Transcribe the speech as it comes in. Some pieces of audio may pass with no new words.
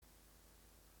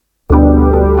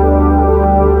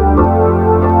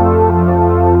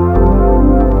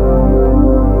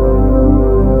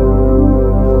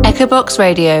Echobox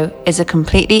Radio is a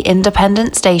completely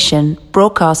independent station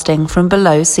broadcasting from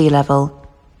below sea level.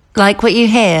 Like what you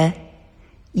hear?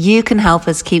 You can help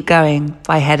us keep going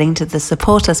by heading to the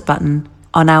Support Us button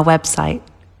on our website.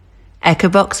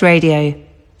 Echobox Radio.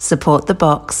 Support the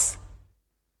box.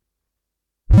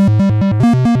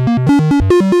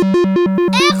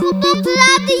 Echobox Radio!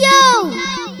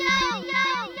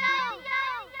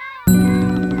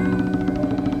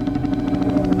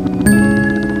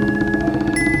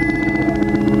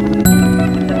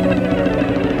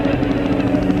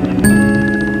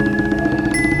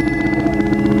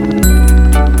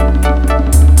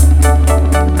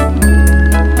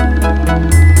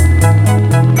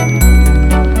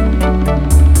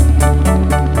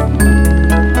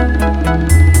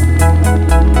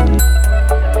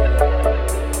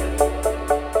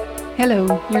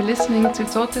 Hello, you're listening to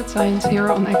Talk That Science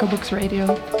here on Echobox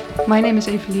Radio. My name is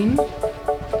Evelien.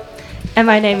 And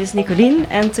my name is Nicolien,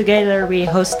 and together we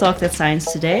host Talk That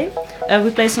Science today.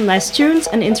 We play some nice tunes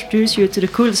and introduce you to the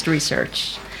coolest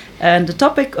research. And the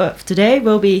topic of today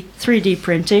will be 3D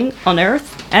printing on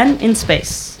Earth and in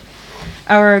space.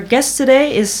 Our guest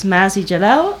today is Mazi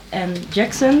Jalal and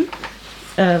Jackson.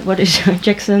 What is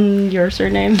Jackson, your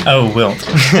surname? Oh, Wilt.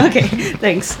 Okay,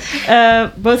 thanks.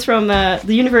 Both from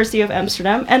the University of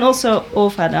Amsterdam, and also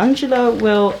Olfa D'Angelo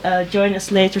will join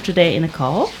us later today in a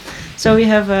call. So we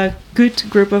have a good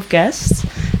group of guests.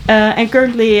 And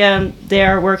currently they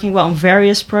are working on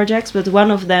various projects, but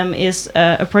one of them is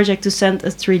a project to send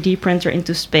a 3D printer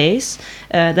into space.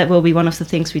 That will be one of the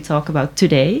things we talk about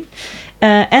today.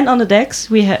 And on the decks,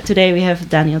 today we have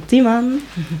Daniel Tiemann.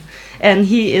 And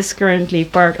he is currently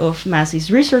part of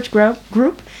Mazi's research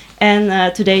group.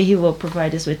 And today he will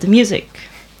provide us with the music.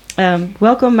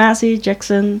 Welcome, Mazi,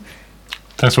 Jackson.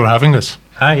 Thanks for having us.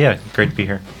 Yeah, great to be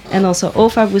here. And also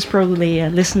Olfa was probably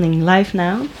listening live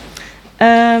now.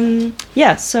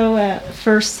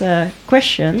 First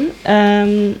question.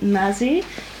 Mazi,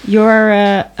 you're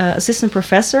assistant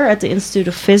professor at the Institute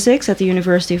of Physics at the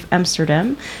University of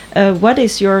Amsterdam. What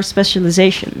is your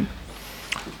specialization?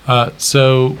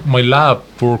 So my lab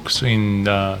works in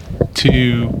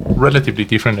two relatively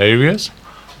different areas.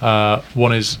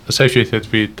 One is associated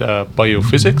with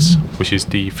biophysics, which is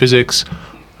the physics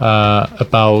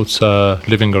about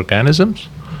living organisms.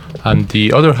 And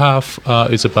the other half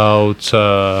is about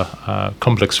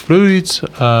complex fluids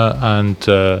and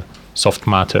soft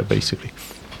matter, basically.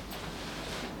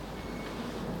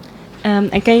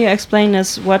 And can you explain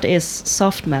us what is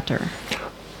soft matter?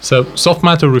 So soft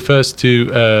matter refers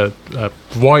to a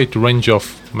wide range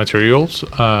of materials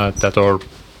that are,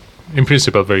 in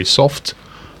principle, very soft.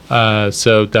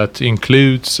 So that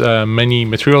includes many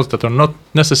materials that are not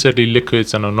necessarily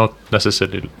liquids and are not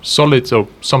necessarily solids, or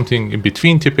something in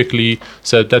between typically.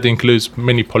 So that includes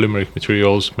many polymeric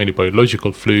materials, many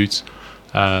biological fluids,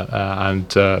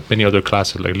 and many other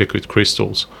classes like liquid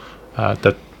crystals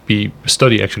that we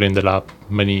study actually in the lab,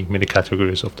 many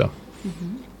categories of them. Mm-hmm.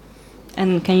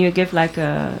 And can you give like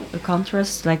a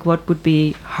contrast, like what would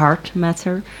be hard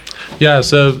matter? Yeah,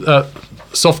 so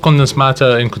soft condensed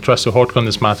matter, in contrast to hard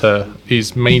condensed matter,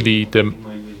 is mainly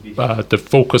the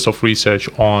focus of research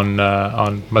on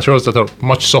materials that are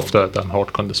much softer than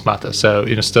hard condensed matter. So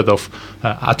instead of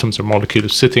atoms or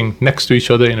molecules sitting next to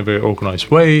each other in a very organized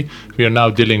way, we are now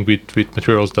dealing with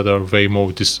materials that are very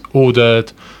more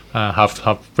disordered,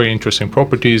 have very interesting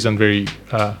properties, and very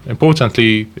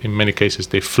importantly, in many cases,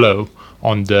 they flow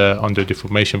under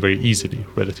deformation very easily,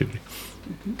 relatively.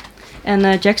 Mm-hmm.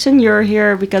 And Jackson, you're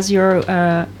here because you're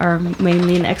are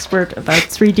mainly an expert about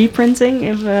 3D printing,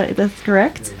 if that's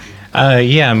correct?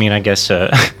 Yeah, I mean, I guess a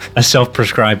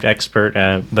self-prescribed expert,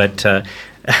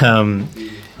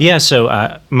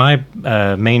 So my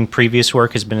main previous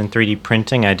work has been in 3D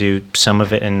printing. I do some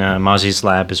of it in Mazi's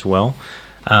lab as well.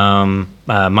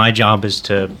 My job is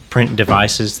to print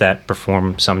devices that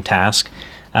perform some task.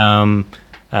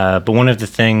 But one of the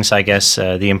things, I guess,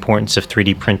 the importance of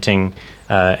 3D printing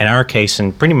in our case,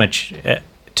 and pretty much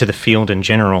to the field in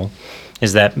general,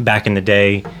 is that back in the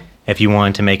day, if you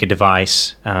wanted to make a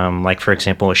device, like, for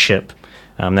example, a ship,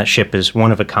 that ship is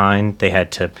one of a kind. They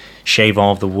had to shave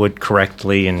all of the wood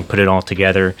correctly and put it all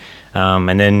together.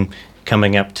 And then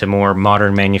coming up to more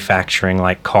modern manufacturing,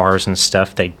 like cars and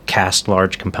stuff, they cast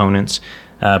large components.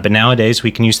 But nowadays,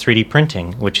 we can use 3D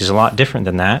printing, which is a lot different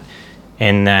than that,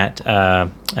 in that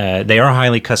they are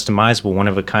highly customizable, one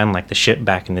of a kind, like the ship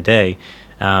back in the day.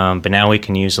 But now we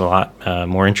can use a lot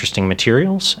more interesting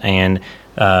materials and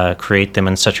create them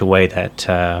in such a way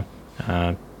that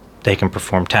they can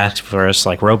perform tasks for us,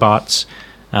 like robots.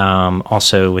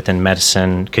 Also within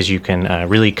medicine, because you can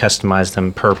really customize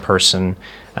them per person,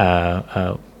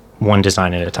 one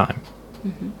design at a time.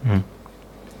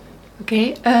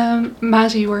 Okay,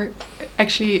 Mazi, you were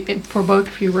actually, for both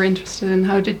of you, were interested in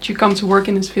how did you come to work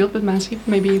in this field, but Mazi,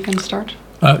 maybe you can start.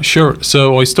 Sure.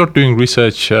 So I started doing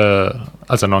research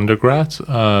as an undergrad.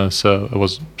 So it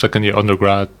was second year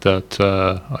undergrad that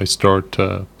I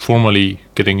started formally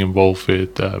getting involved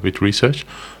with research.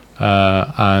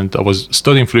 And I was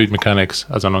studying fluid mechanics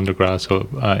as an undergrad, so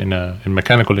in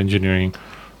mechanical engineering.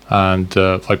 And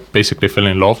I basically fell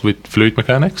in love with fluid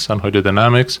mechanics and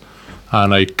hydrodynamics.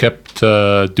 And I kept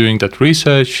doing that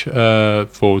research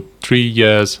for 3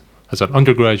 years as an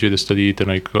undergraduate study. Then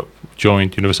I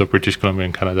joined University of British Columbia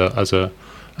in Canada as a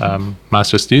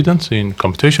master's student in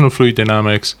computational fluid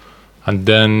dynamics. And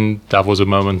then that was a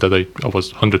moment that I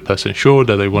was 100% sure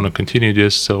that I want to continue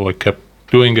this. So I kept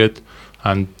doing it.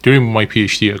 And during my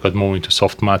PhD, I got more into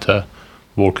soft matter,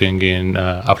 working in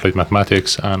applied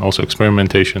mathematics and also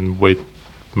experimentation with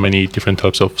many different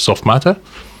types of soft matter.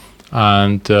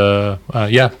 And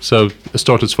so it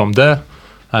started from there.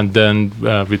 And then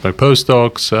with my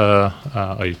postdocs,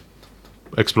 I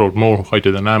explored more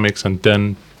hydrodynamics and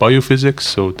then biophysics,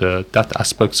 so that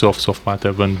aspects of soft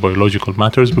matter when biological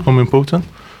matters become important.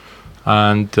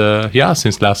 And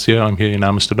since last year, I'm here in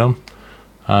Amsterdam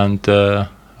and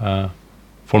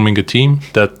forming a team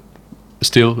that is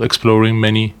still exploring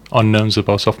many unknowns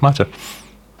about soft matter.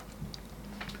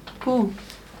 Cool.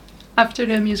 After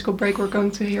the musical break, we're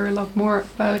going to hear a lot more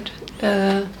about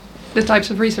the types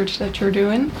of research that you're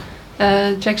doing.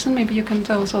 Jackson, maybe you can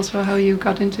tell us also how you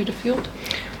got into the field.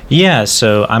 Yeah,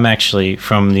 so I'm actually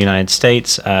from the United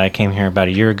States. I came here about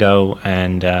a year ago,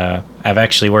 and I've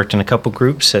actually worked in a couple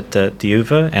groups at the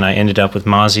UVA, and I ended up with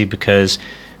Mazi because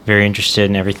very interested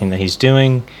in everything that he's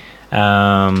doing.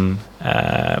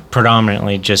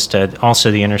 Predominantly just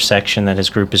also the intersection that his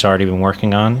group has already been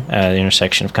working on, the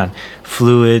intersection of kind of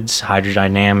fluids,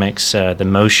 hydrodynamics, the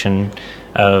motion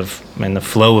of and the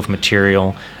flow of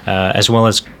material, as well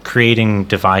as creating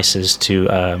devices to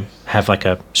have like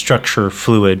a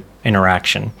structure-fluid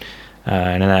interaction.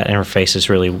 And that interface is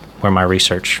really where my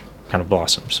research kind of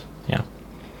blossoms. Yeah.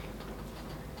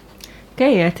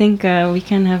 Okay, I think we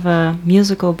can have a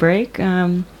musical break.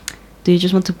 Do you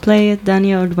just want to play it,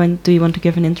 Daniel, or do you want to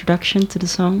give an introduction to the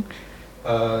song?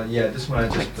 This one I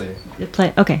just play. You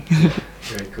play? Okay.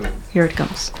 Very cool. Here it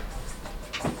comes.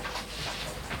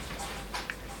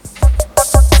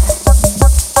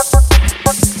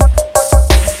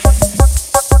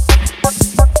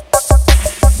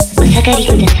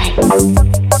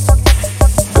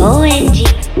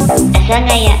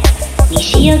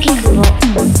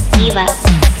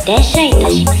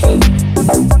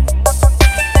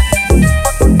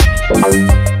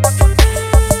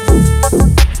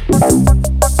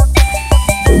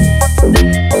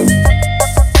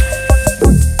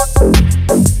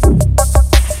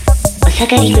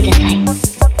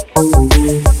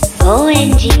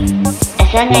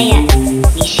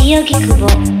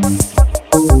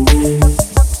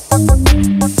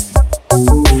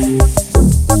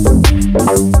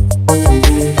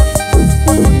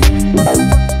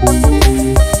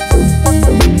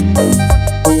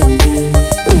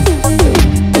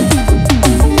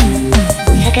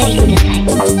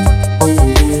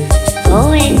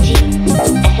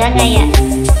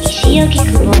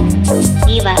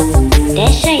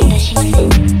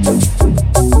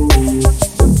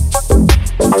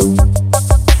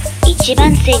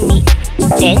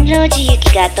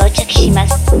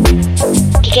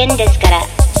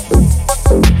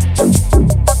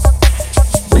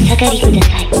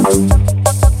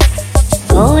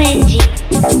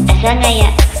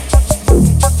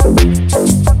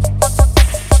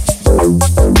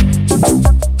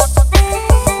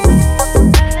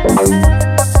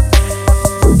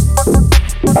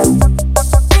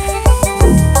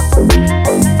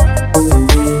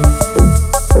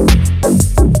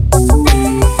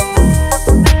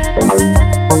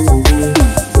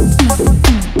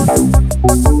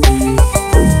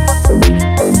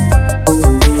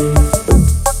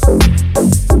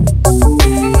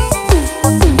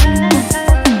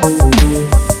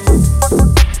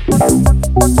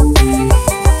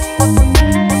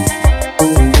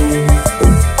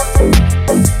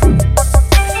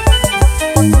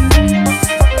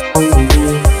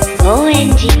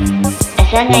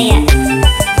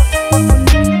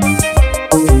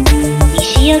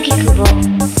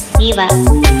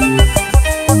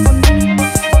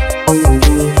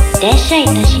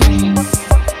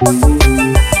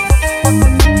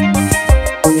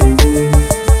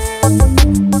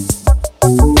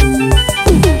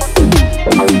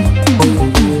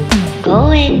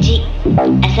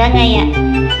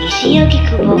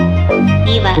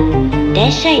 には停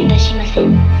車いたしませ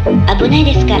ん。危ない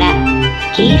ですから、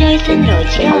黄色い線路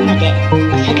内側までお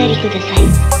下がりください。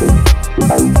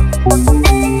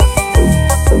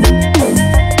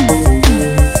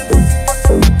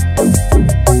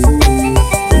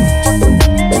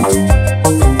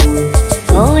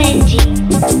高円寺、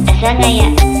阿佐ヶ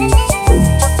谷。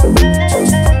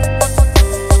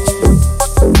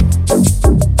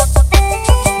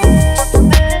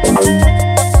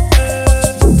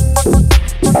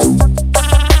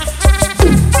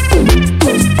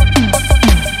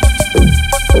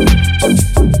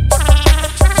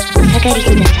お下がりく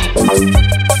ださい。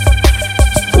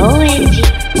高円寺、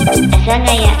阿佐ヶ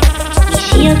谷、西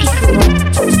荻窪。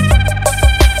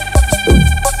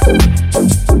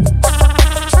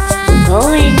高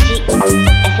円寺、阿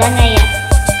佐ヶ谷。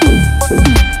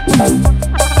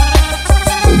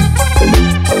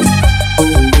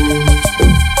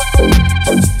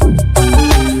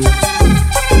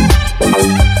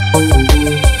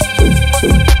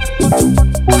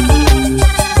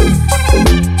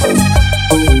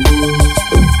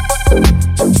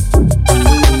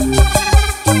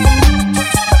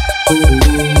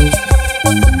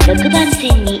6番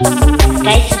線に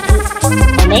快速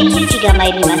おめ行きが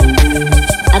参ります。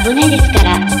危ないですか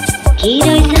ら黄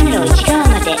色い線路内側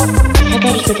までお下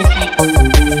がりください。お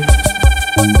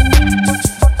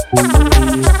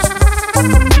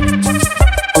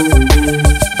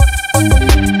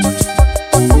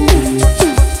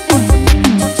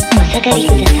下がりく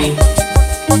ださい。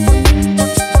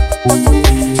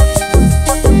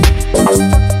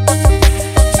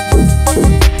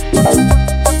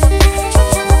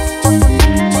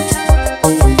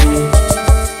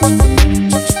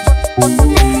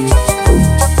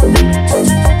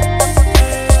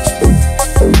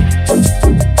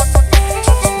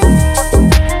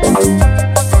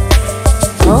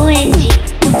高円寺、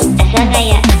阿佐ヶ谷、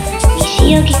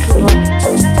西荻窪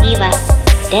には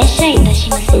停車いたし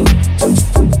ません。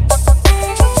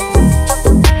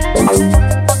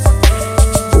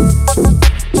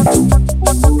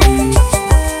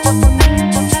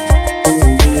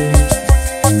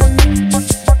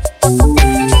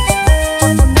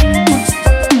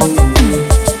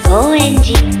高円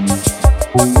寺。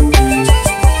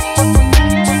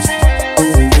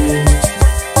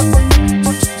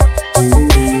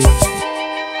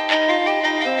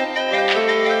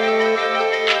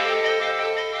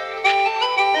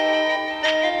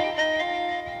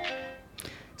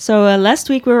So last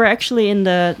week we were actually in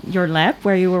your lab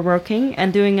where you were working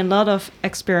and doing a lot of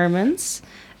experiments.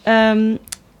 Can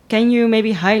you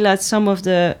maybe highlight some of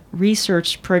the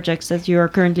research projects that you are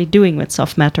currently doing with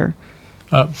soft matter?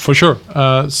 For sure.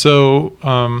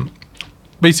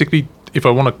 Basically, if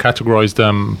I want to categorize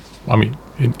them, I mean,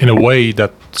 in a way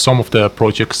that some of the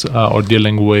projects are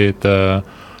dealing with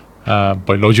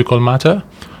biological matter.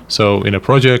 So in a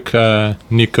project,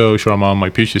 Nico Sharma, my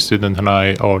PhD student, and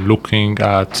I are looking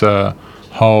at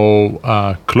how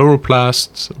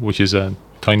chloroplasts, which is a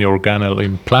tiny organelle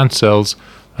in plant cells,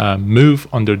 move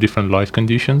under different light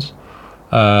conditions,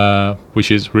 which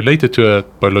is related to a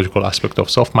biological aspect of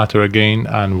soft matter again.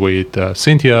 And with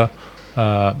Cynthia,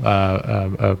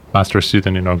 a master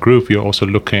student in our group, we are also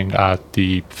looking at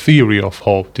the theory of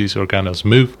how these organelles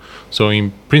move. So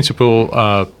in principle,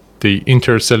 the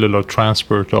intercellular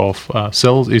transport of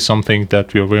cells is something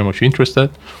that we are very much interested.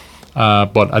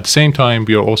 But at the same time,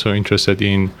 we are also interested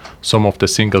in some of the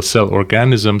single cell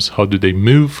organisms. How do they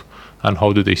move and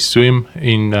how do they swim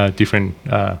in different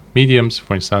mediums?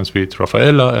 For instance, with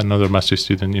Rafaela, another master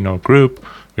student in our group,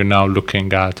 we're now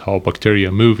looking at how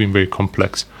bacteria move in very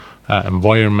complex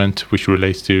environment, which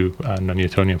relates to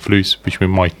non-Newtonian fluids, which we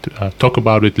might talk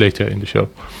about it later in the show.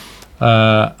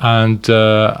 And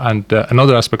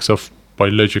another aspects of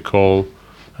biological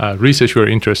research we're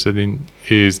interested in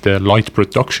is the light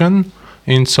production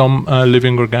in some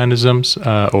living organisms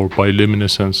or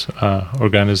bioluminescence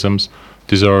organisms.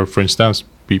 These are, for instance,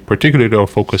 we particularly are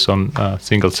focused on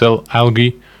single-cell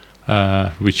algae,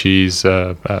 which is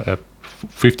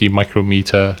 50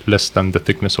 micrometer, less than the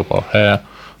thickness of our hair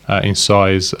in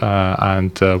size,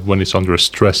 and when it's under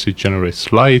stress, it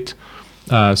generates light.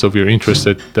 So we're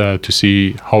interested to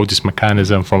see how this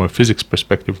mechanism from a physics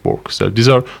perspective works. So these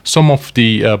are some of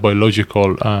the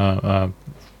biological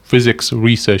physics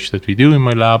research that we do in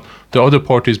my lab. The other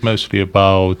part is mostly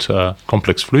about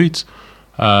complex fluids.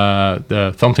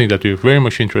 Something that we're very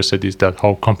much interested is that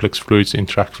how complex fluids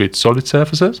interact with solid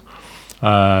surfaces.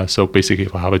 So basically,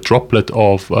 if I have a droplet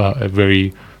of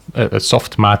a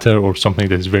soft matter or something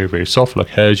that is very, very soft, like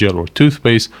hair gel or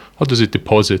toothpaste, how does it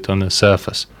deposit on a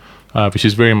surface? which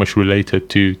is very much related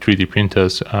to 3D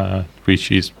printers,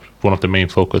 which is one of the main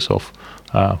focus of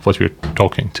what we're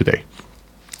talking today.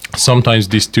 Sometimes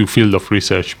these two fields of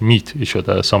research meet each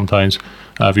other. Sometimes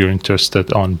we're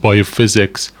interested on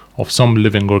biophysics of some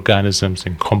living organisms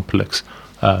in complex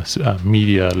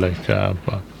media, like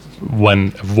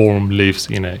when a worm lives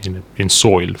in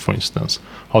soil, for instance.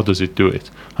 How does it do it?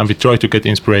 And we try to get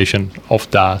inspiration of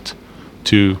that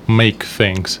to make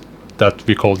things that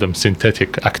we call them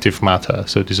synthetic active matter.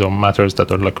 So these are matters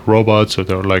that are like robots, or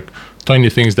they're like tiny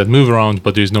things that move around,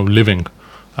 but there's no living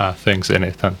things in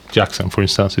it. And Jackson, for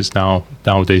instance, is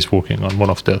nowadays working on one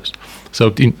of those.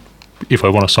 So if I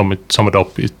want to sum it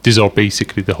up, these are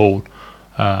basically the whole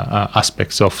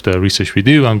aspects of the research we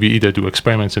do, and we either do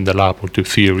experiments in the lab or do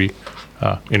theory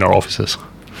in our offices.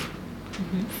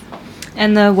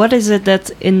 And what is it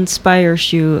that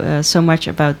inspires you so much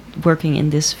about working in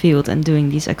this field and doing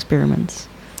these experiments?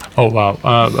 Oh,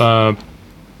 wow.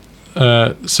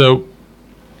 So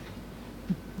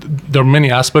there are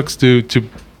many aspects to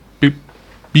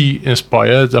be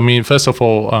inspired. I mean, first of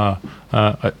all,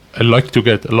 I like to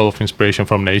get a lot of inspiration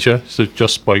from nature. So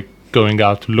just by going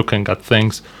out, looking at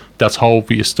things, that's how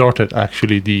we started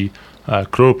actually the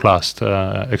chloroplast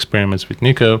experiments with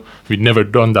Nico. We'd never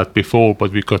done that before,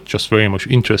 but we got just very much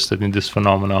interested in this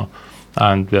phenomena.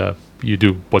 And you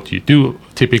do what you do.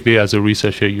 Typically, as a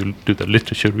researcher, you do the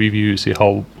literature review, you see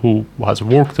who has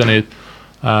worked on it,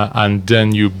 and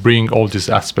then you bring all these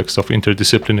aspects of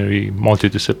interdisciplinary,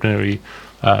 multidisciplinary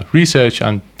research,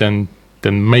 and then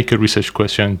make a research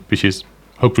question, which is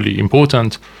hopefully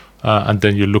important, and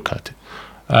then you look at it.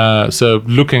 So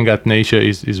looking at nature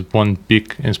is one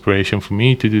big inspiration for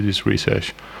me to do this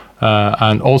research.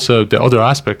 And also the other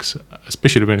aspects,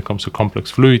 especially when it comes to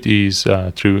complex fluid, is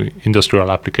through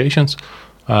industrial applications.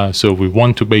 So we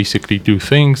want to basically do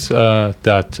things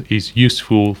that is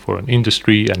useful for an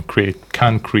industry and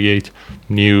can create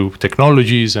new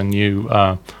technologies and new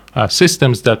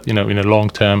systems that, in a long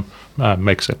term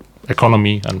makes an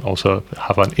economy and also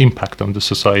have an impact on the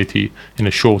society in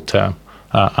a short term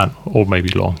or maybe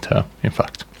long term, in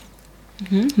fact.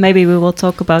 Maybe we will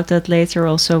talk about that later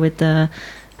also with the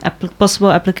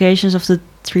possible applications of the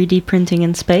 3D printing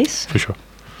in space. For sure.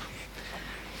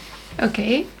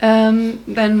 Okay,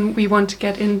 then we want to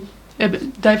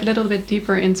dive a little bit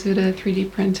deeper into the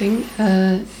 3D printing.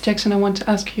 Jackson, I want to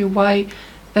ask you, why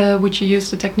would you use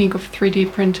the technique of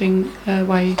 3D printing?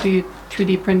 Why do you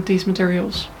 3D print these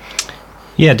materials?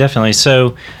 Yeah, definitely.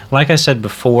 So, like I said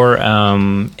before,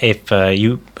 if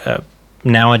you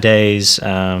nowadays,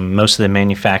 most of the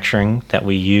manufacturing that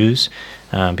we use,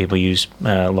 people use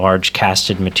large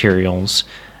casted materials,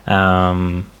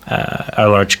 large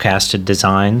casted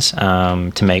designs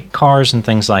to make cars and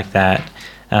things like that.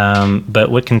 But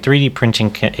what 3D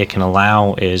printing can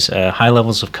allow is high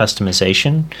levels of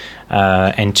customization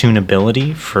and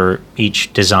tunability for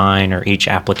each design or each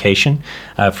application.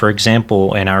 For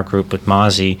example, in our group with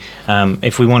Mazi,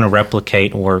 if we want to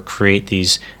replicate or create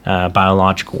these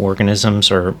biological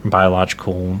organisms or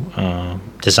biological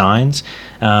designs,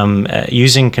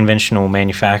 using conventional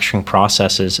manufacturing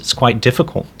processes, it's quite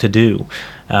difficult to do.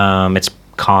 It's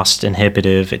cost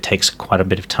inhibitive. It takes quite a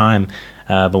bit of time.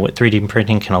 But what 3D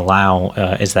printing can allow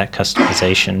is that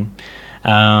customization.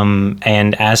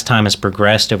 And as time has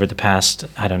progressed over the past,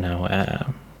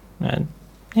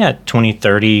 20,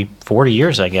 30, 40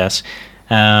 years, I guess,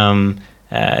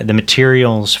 the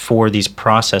materials for these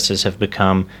processes have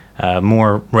become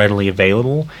more readily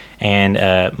available and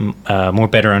more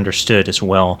better understood as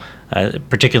well.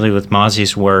 Particularly with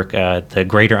Mazi's work, the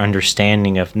greater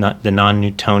understanding of the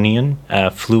non-Newtonian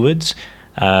fluids,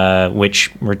 which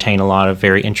retain a lot of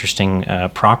very interesting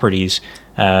properties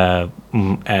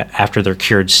after their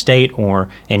cured state or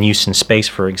in use in space,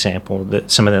 for example.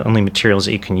 Some of the only materials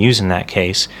that you can use in that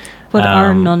case. What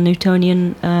are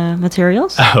non-Newtonian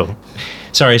materials? Oh,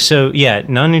 sorry. So, yeah,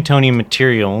 non-Newtonian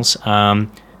materials. Well,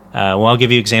 I'll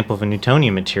give you an example of a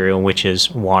Newtonian material, which is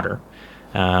water.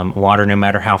 Water, no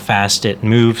matter how fast it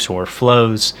moves or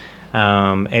flows,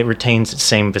 it retains its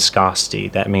same viscosity.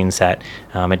 That means that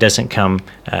it doesn't come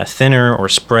thinner or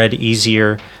spread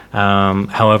easier.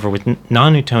 However, with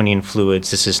non-Newtonian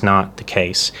fluids, this is not the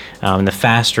case. The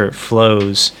faster it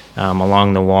flows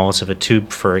along the walls of a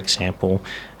tube, for example,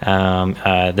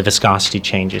 the viscosity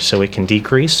changes, so it can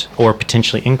decrease or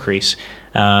potentially increase.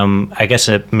 I guess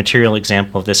a material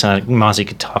example of this, Mazi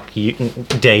could talk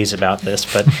days about this,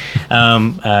 but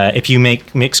if you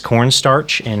mix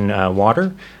cornstarch in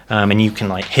water and you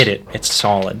can hit it, it's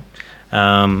solid.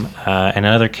 In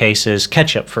other cases,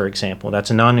 ketchup, for example, that's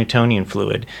a non-Newtonian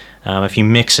fluid. If you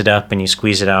mix it up and you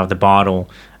squeeze it out of the bottle,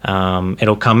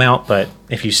 it'll come out, but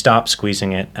if you stop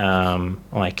squeezing it,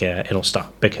 it'll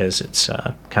stop because it's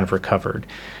kind of recovered.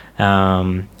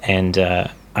 I'm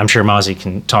sure Mazi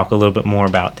can talk a little bit more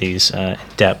about these in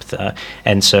depth.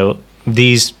 And so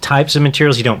these types of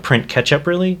materials, you don't print ketchup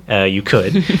really. You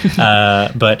could,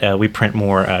 but we print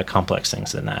more complex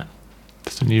things than that.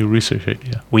 That's a new research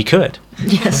idea. We could.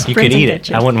 Yes, You could printing eat it.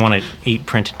 ketchup. I wouldn't want to eat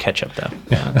printed ketchup, though.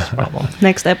 Yeah, that's a problem.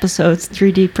 Next episode,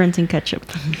 3D printing ketchup.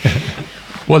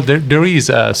 Well, there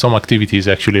is some activities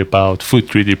actually about food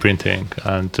 3D printing,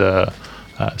 and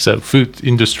so food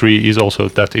industry is also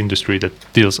that industry that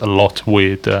deals a lot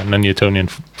with non-Newtonian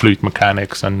fluid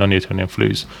mechanics and non-Newtonian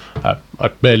fluids. I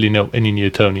barely know any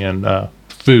Newtonian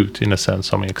food in a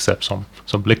sense, I mean, except some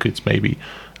liquids maybe,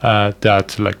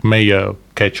 that like mayo,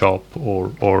 ketchup,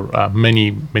 or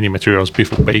many materials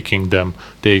before baking them,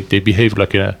 they behave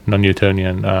like a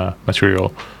non-Newtonian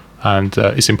material. And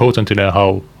it's important to know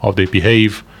how they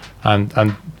behave, and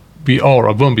I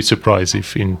won't be surprised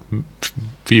if in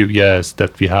few years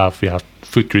that we have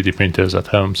food 3D printers at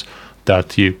homes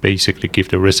that you basically give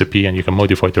the recipe and you can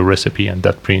modify the recipe and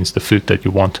that prints the food that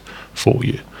you want for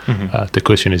you. The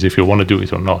question is if you want to do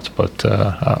it or not, but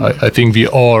I think we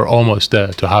are almost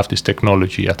there to have this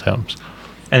technology at homes.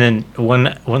 And then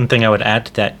one thing I would add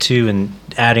to that too, and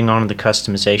adding on to the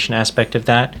customization aspect of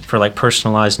that for like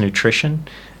personalized nutrition.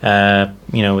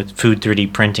 With food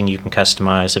 3D printing, you can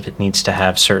customize if it needs to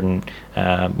have certain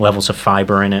levels of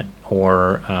fiber in it,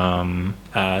 or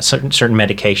certain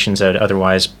medications that would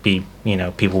otherwise be,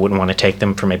 people wouldn't want to take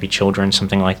them for maybe children,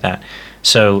 something like that.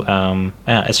 So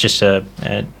it's just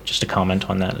a comment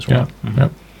on that as well. Yeah.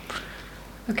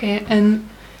 Okay, and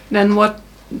then what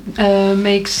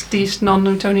makes these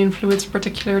non-Newtonian fluids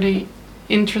particularly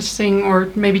interesting or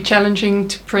maybe challenging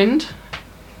to print?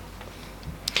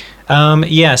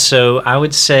 So I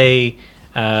would say,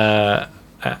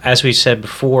 as we said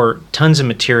before, tons of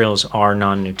materials are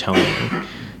non-Newtonian.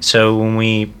 So when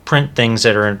we print things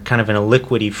that are kind of in a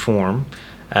liquidy form,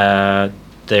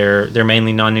 they're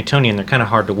mainly non-Newtonian. They're kind of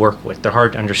hard to work with. They're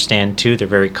hard to understand too. They're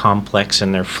very complex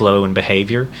in their flow and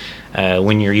behavior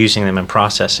when you're using them and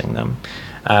processing them.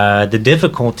 The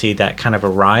difficulty that kind of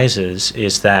arises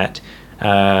is that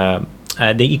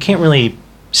you can't really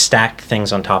stack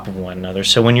things on top of one another.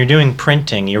 So when you're doing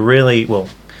printing,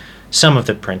 some of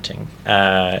the printing,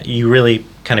 you really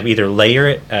kind of either layer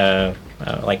it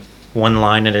like one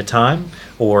line at a time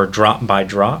or drop by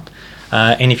drop.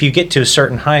 And if you get to a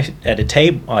certain height at a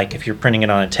table, like if you're printing it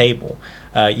on a table,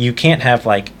 you can't have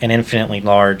like an infinitely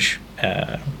large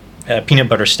peanut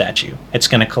butter statue. It's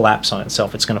going to collapse on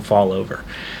itself. It's going to fall over.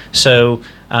 So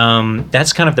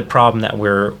that's kind of the problem that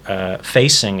we're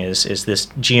facing is this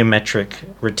geometric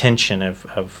retention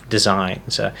of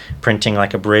designs. Printing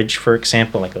like a bridge, for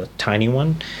example, like a tiny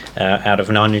one, out of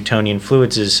non-Newtonian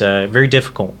fluids is very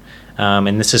difficult.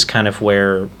 And this is kind of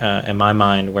where, in my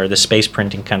mind, where the space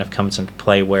printing kind of comes into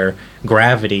play, where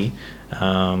gravity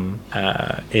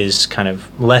is kind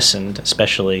of lessened,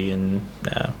 especially in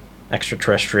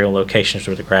extraterrestrial locations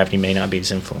where the gravity may not be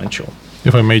as influential.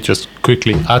 If I may just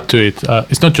quickly add to it,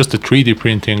 it's not just the 3D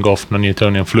printing of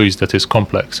non-Newtonian fluids that is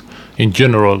complex. In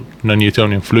general,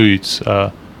 non-Newtonian fluids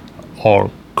are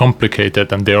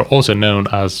complicated, and they are also known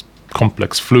as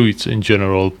complex fluids in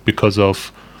general because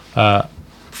of,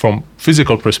 from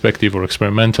physical perspective or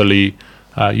experimentally,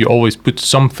 you always put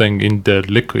something in the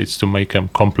liquids to make them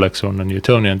complex or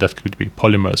non-Newtonian. That could be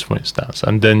polymers, for instance.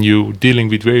 And then you're dealing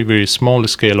with very, very small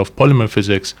scale of polymer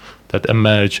physics that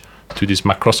emerge to this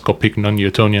macroscopic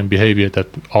non-Newtonian behavior that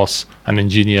us and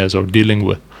engineers are dealing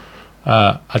with.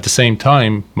 At the same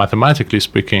time, mathematically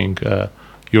speaking,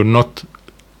 you're not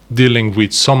dealing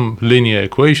with some linear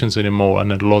equations anymore,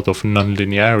 and a lot of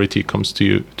non-linearity comes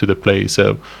to the play.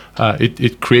 So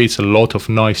it creates a lot of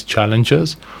nice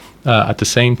challenges at the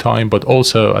same time, but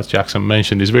also, as Jackson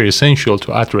mentioned, it's very essential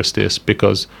to address this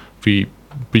because we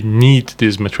need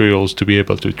these materials to be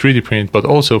able to 3D print, but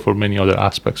also for many other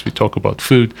aspects. We talk about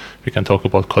food, we can talk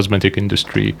about cosmetic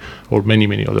industry, or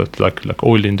many other, like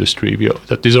oil industry.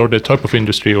 That these are the type of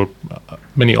industry, or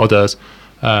many others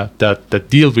that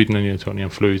deal with non-Newtonian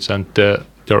fluids, and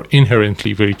they're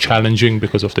inherently very challenging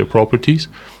because of their properties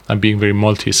and being very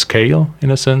multi-scale in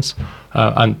a sense.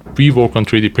 And we work on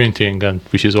 3D printing, and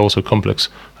which is also a complex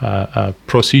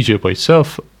procedure by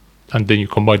itself. And then you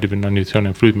combine it with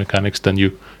non-Newtonian fluid mechanics, then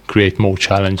you create more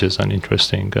challenges and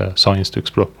interesting science to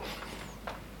explore.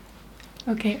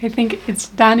 Okay, I think it's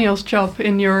Daniel's job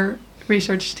in your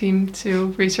research team to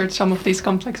research some of these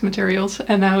complex materials,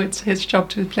 and now it's his job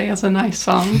to play us a nice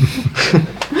song.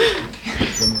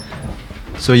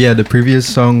 So yeah, the previous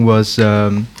song was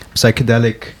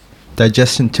psychedelic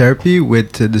digestion therapy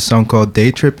with the song called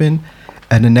Day Trippin'.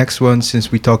 And the next one, since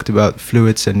we talked about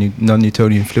fluids and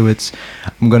non-Newtonian fluids,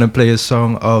 I'm gonna play a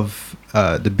song of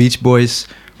the Beach Boys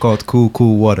called Cool,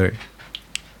 Cool Water.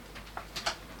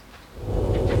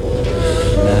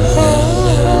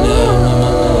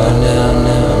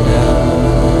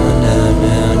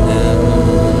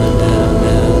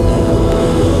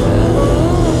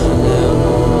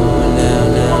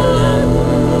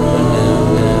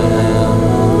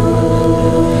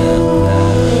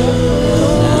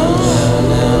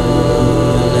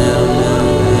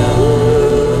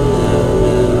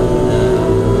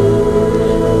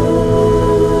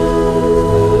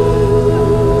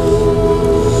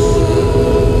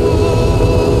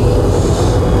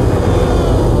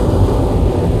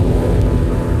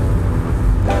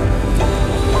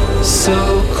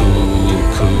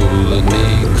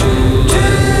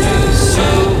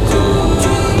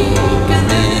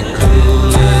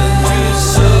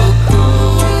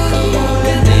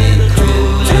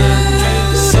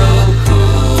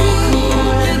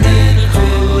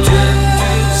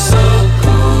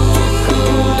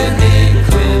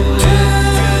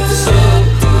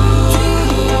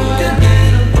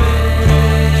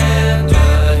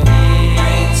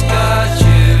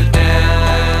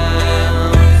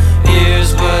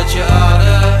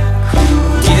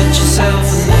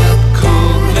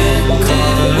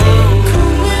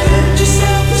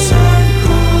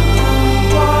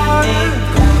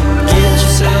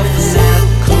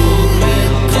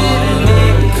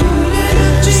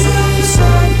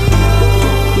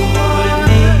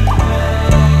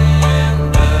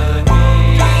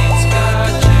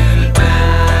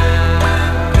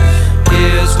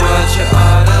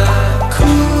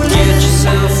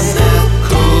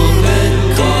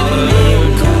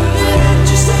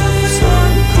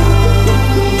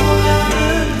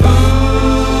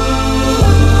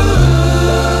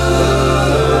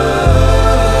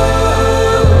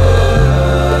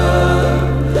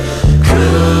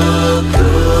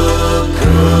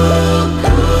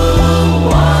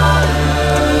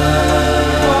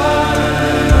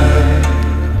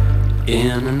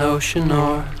 ocean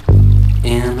or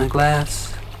in a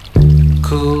glass.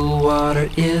 Cool water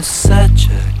is such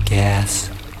a gas.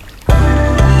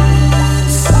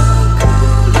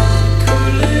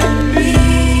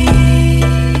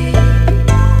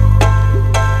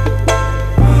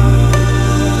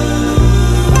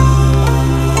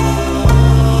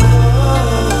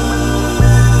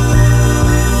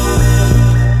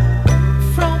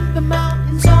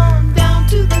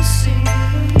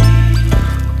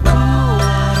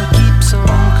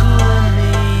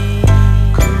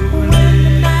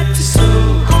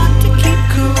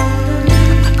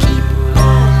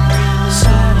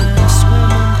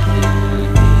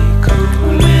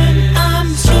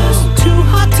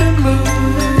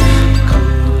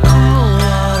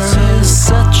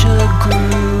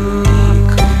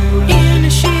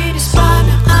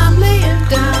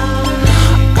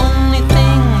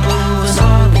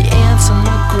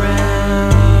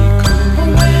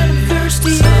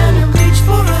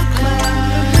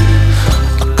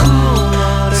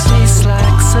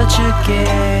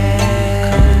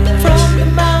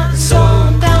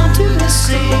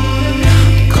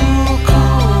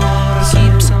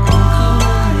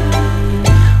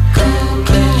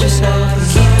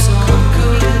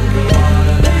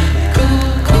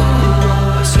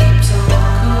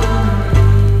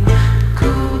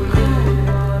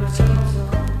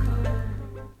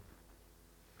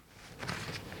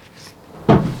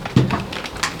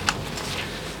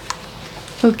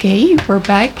 Okay, we're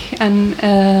back, and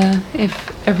if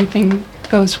everything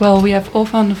goes well, we have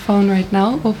Olfa on the phone right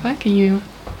now. Olfa, can you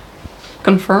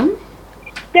confirm?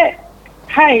 Yeah.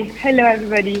 Hi. Hello,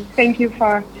 everybody. Thank you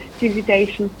for the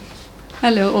invitation.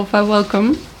 Hello, Olfa.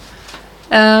 Welcome.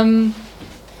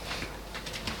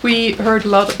 We heard a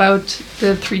lot about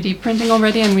the 3D printing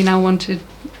already, and we now want to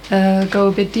go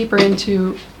a bit deeper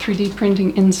into 3D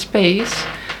printing in space.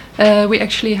 We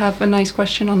actually have a nice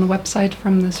question on the website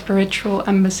from the Spiritual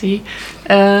Embassy.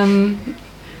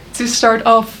 To start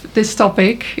off this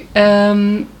topic,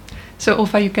 so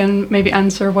Olfa, you can maybe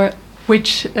answer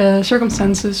which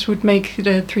circumstances would make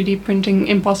the 3D printing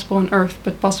impossible on Earth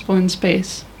but possible in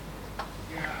space?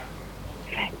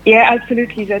 Yeah,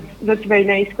 absolutely. That's a very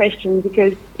nice question,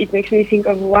 because it makes me think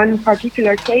of one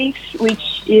particular case,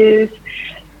 which is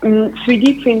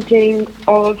 3D printing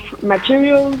of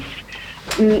materials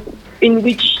in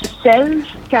which cells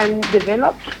can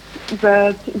develop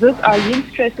but those are yield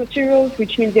stress materials,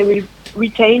 which means they will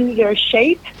retain their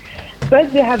shape,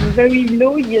 but they have a very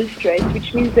low yield stress,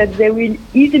 which means that they will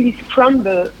easily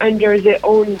scramble under their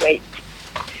own weight.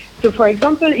 So for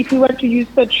example, if we want to use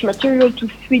such material to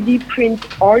 3D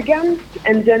print organs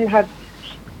and then have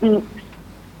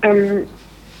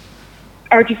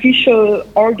artificial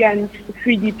organs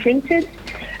 3D printed,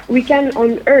 we can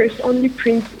on Earth only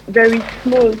print very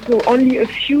small, so only a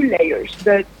few layers,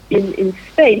 but in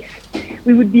space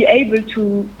we would be able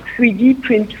to 3D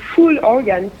print full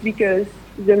organs because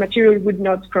the material would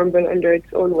not crumble under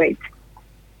its own weight.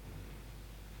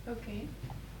 Okay.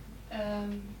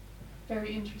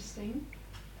 Very interesting.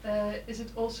 Is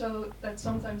it also that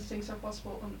sometimes things are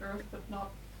possible on Earth but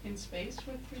not in space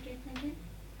with 3D printing?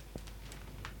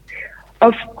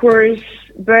 Of course,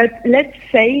 but let's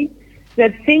say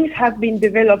that things have been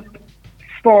developed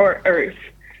for Earth.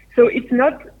 So it's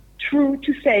not true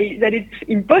to say that it's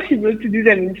impossible to do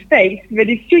them in space, but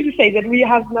it's true to say that we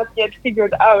have not yet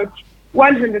figured out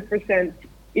 100%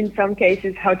 in some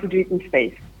cases how to do it in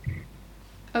space.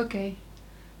 Okay.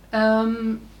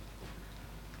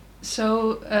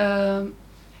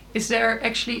 Is there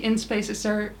actually in space, is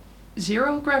there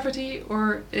zero gravity,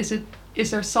 or is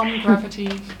there some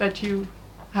gravity that you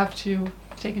have to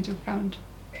take into account?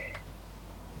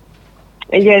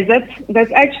 Yes,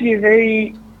 that's actually a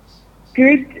very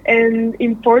good and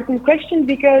important question,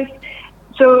 because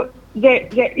so there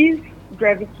is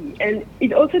gravity, and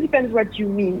it also depends what you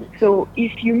mean. So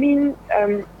if you mean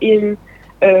in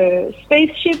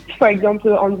spaceships, for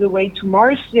example, on the way to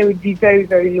Mars, there would be very,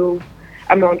 very low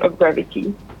amount of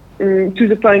gravity, to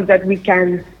the point that we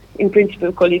can, in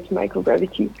principle, call it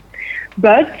microgravity.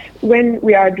 But when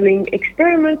we are doing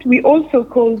experiments, we also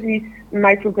call this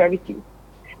microgravity.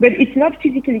 But it's not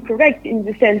physically correct in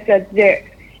the sense that there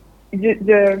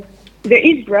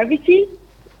is gravity,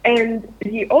 and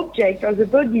the object or the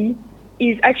body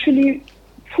is actually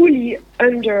fully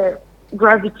under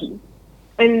gravity.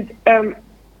 And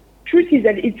truth is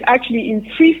that it's actually in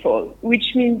free fall,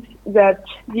 which means that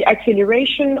the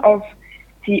acceleration of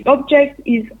the object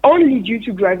is only due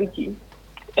to gravity.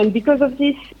 And because of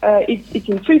this, it's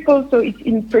in free fall, so it's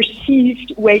in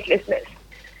perceived weightlessness.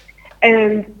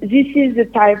 And this is the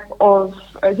type of,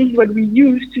 this is what we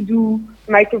use to do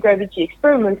microgravity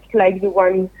experiments like the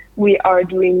one we are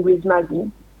doing with MASI.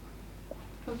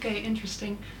 Okay,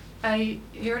 interesting. I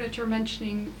hear that you're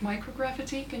mentioning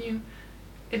microgravity. Can you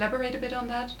elaborate a bit on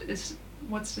that?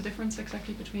 What's the difference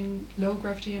exactly between low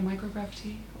gravity and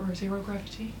microgravity, or zero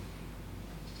gravity?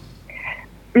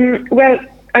 Well,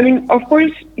 I mean, of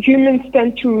course, humans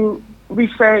tend to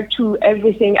refer to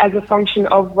everything as a function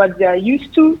of what they are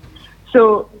used to.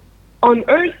 So on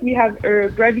Earth, we have a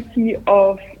gravity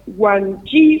of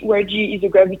 1g, where g is a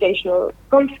gravitational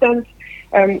constant.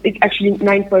 It's actually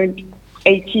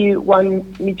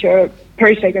 9.81 meter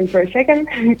per second per second.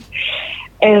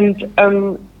 And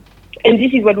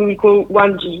this is what we will call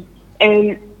 1g.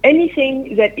 And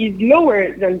anything that is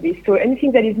lower than this, so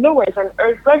anything that is lower than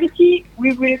Earth gravity,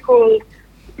 we will call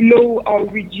low or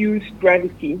reduced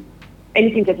gravity.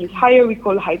 Anything that is higher, we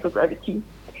call hypergravity.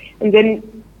 And then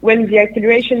when the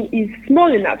acceleration is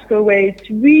small enough, so where it's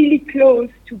really close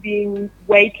to being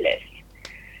weightless,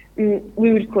 we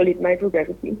will call it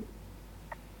microgravity.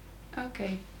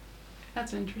 Okay,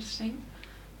 that's interesting.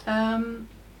 I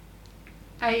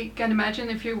can imagine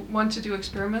if you want to do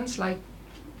experiments like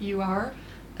you are,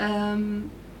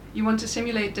 you want to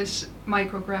simulate this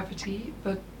microgravity,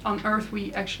 but on Earth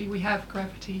we have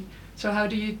gravity. So how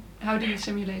do you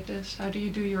simulate this? How do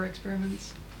you do your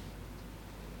experiments?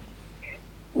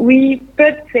 We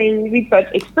put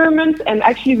experiments, and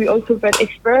actually we also put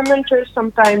experimenters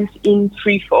sometimes in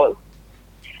free fall.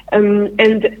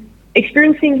 And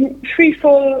experiencing free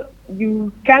fall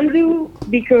you can do,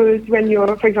 because when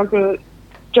you're, for example,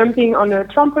 jumping on a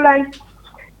trampoline,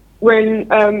 when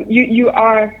you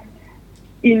are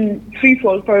in free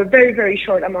fall for a very, very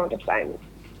short amount of time.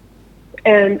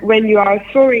 And when you are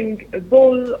throwing a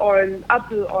ball or an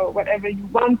apple or whatever you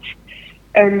want,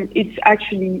 it's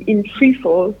actually in free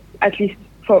fall, at least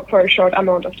for a short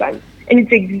amount of time. And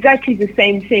it's exactly the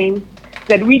same thing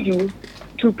that we do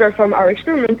to perform our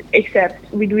experiment,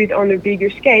 except we do it on a bigger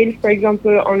scale. For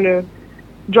example, on a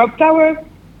drop tower,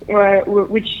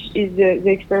 which is the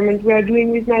experiment we are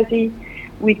doing with MASI.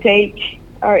 We take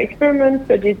our experiment,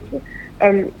 but it's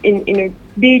in a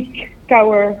big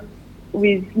tower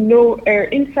with no air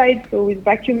inside, so with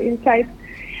vacuum inside,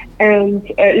 and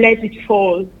let it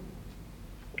fall.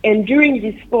 And during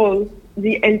this fall,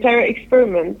 the entire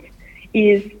experiment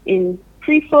is in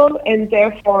free fall, and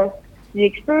therefore the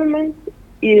experiment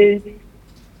is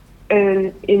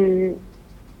in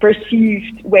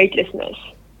perceived weightlessness.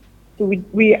 So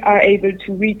we are able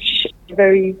to reach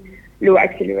very low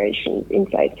acceleration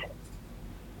inside.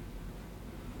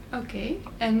 Okay,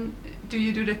 and do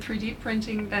you do the 3D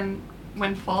printing then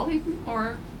when falling,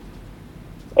 or?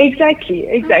 Exactly.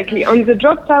 Okay. On the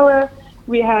drop tower,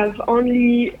 we have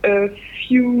only a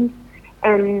few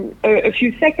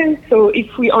seconds. So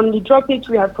if we only drop it,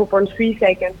 we have 4.3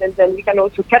 seconds, and then we can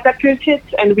also catapult it,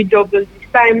 and we double this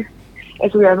time,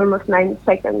 as we have almost 9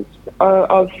 seconds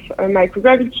of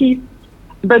microgravity.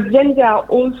 But then there are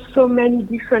also many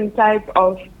different types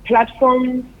of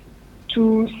platforms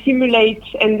to simulate,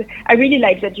 and I really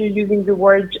like that you're using the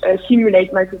word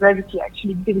simulate microgravity,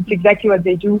 actually, because it's exactly what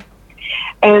they do.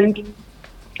 And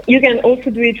you can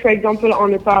also do it, for example,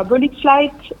 on a parabolic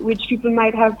flight, which people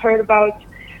might have heard about,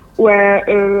 where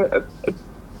a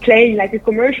plane, like a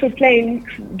commercial plane,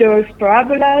 does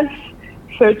parabolas,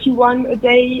 31 a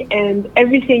day, and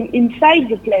everything inside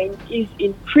the plane is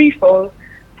in free fall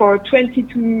for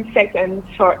 22 seconds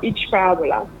for each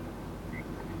parabola.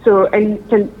 So, and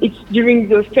it's during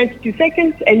those 22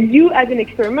 seconds, and you as an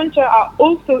experimenter are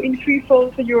also in free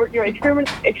fall, so you're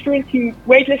experiencing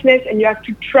weightlessness, and you have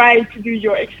to try to do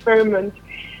your experiment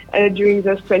during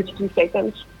those 22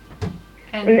 seconds.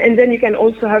 And then you can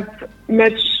also have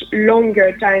much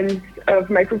longer times of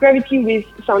microgravity with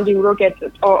sounding rockets,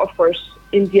 or of course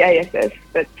in the ISS,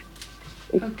 but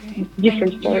it's Okay.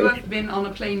 different And story. you have been on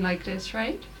a plane like this,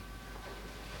 right?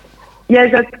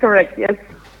 Yes, that's correct, yes.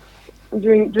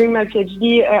 During my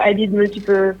PhD, I did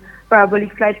multiple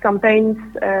parabolic flight campaigns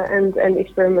and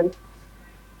experiments.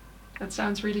 That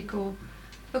sounds really cool.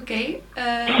 Okay.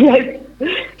 Yes.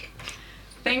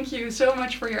 Thank you so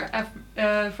much for your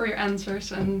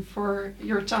answers and for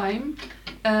your time.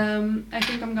 I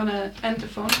think I'm gonna end the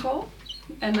phone call,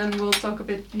 and then we'll talk a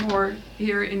bit more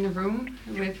here in the room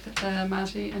with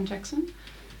Mazi and Jackson.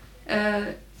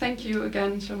 Thank you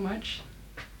again so much.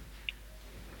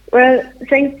 Well,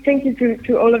 thank you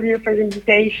to all of you for the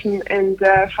invitation and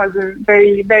for the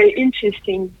very, very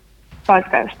interesting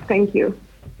podcast. Thank you.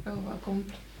 Oh, welcome.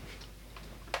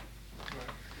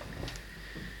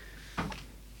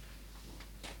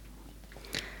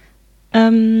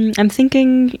 I'm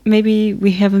thinking maybe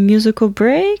we have a musical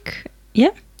break,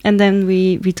 yeah, and then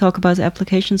we talk about the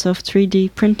applications of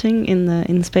 3D printing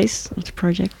in space of the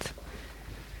project.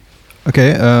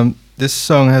 Okay, this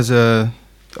song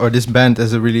this band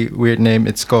has a really weird name.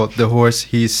 It's called The Horse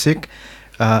He's Sick,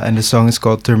 and the song is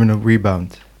called Terminal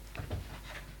Rebound.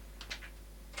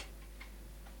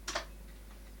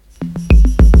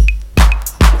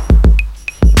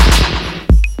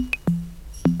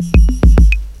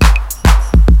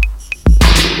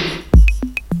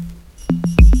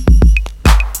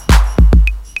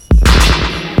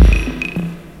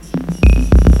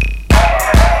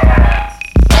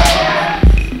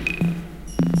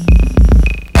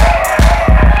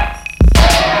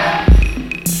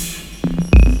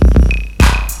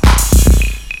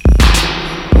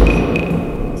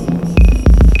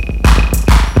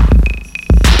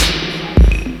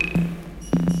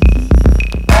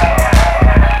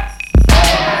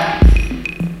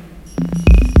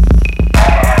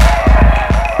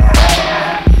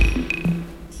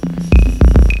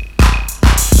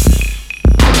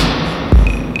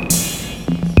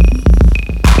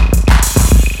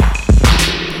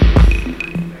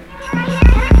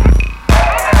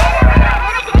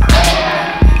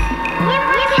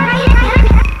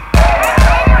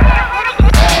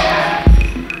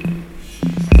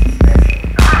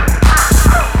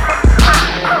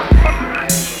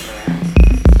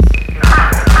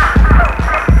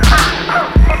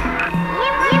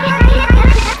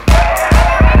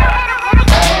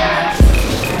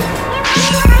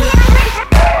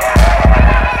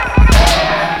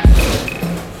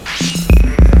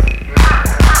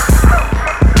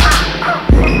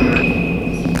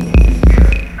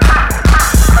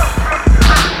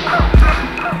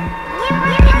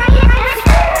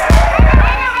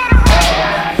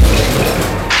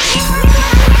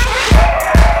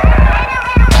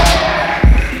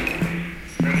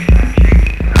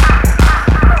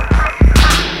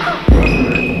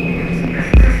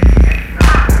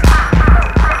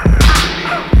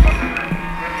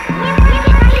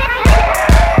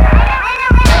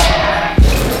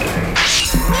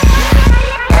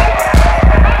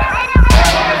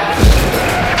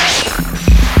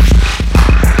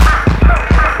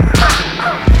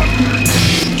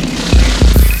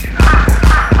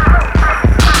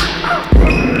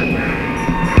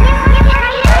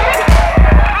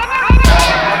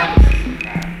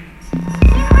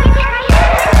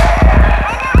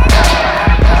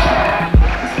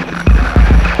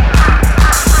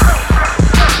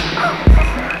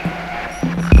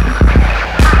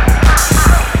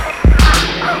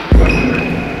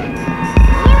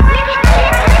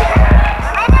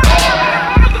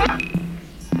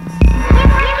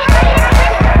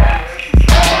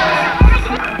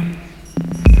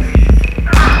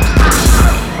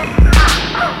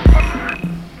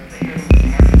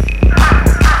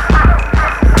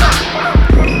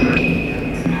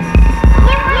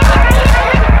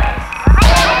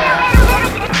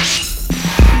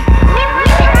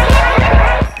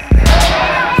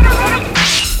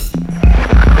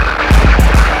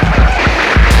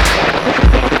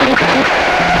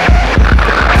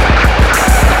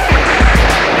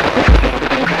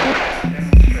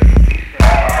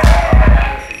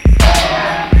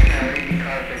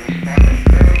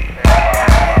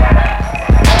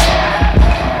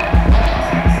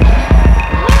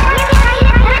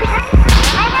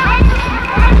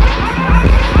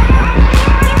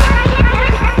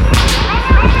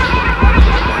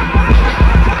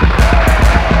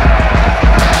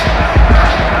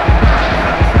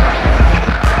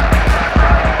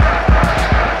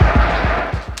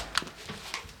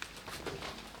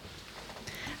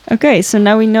 Okay, so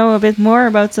now we know a bit more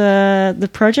about the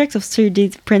project of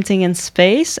 3D printing in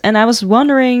space. And I was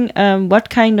wondering what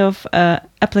kind of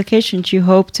applications you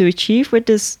hope to achieve with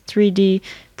this 3D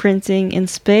printing in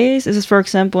space. Is it, for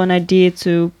example, an idea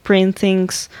to print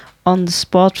things on the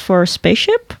spot for a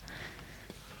spaceship?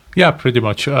 Yeah, pretty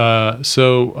much. Maybe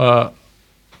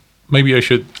I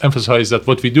should emphasize that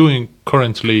what we're doing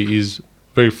currently is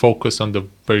very focused on the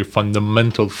very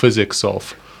fundamental physics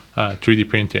of 3D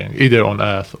printing, either on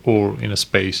Earth or in a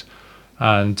space.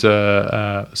 And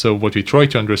so what we try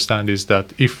to understand is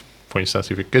that if, for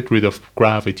instance, if we get rid of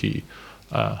gravity,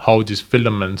 how these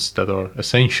filaments that are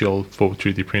essential for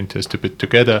 3D printers to put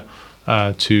together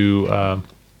to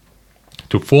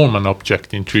form an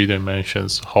object in 3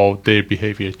 dimensions, how their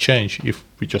behavior change if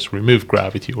we just remove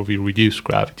gravity or we reduce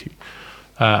gravity.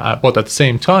 But at the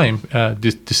same time,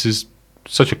 this is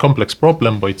such a complex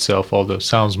problem by itself, although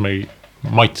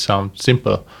might sound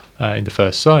simple in the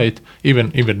first sight.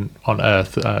 Even on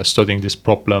Earth, studying this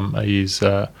problem is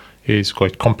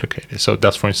quite complicated. So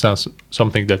that's, for instance,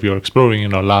 something that we are exploring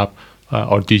in our lab.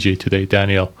 Our DJ today,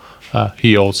 Daniel,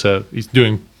 he also is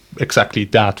doing exactly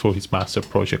that for his master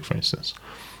project, for instance.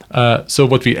 So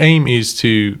what we aim is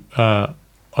to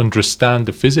understand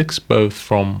the physics, both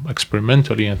from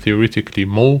experimentally and theoretically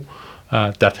more,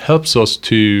 that helps us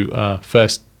to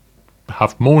first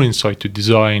have more insight to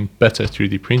design better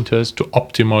 3D printers, to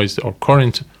optimize our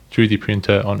current 3D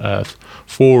printer on Earth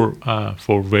for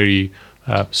very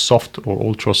soft or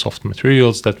ultra soft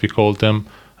materials that we call them.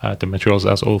 The materials,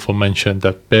 as Olfa mentioned,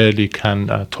 that barely can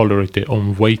tolerate their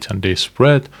own weight and they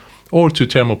spread, or to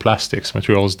thermoplastics,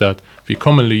 materials that we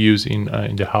commonly use in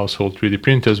the household 3D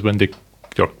printers when they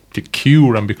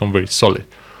cure and become very solid.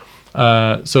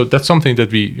 So that's something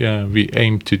that we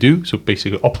aim to do. So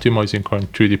basically optimizing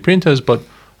current 3D printers. But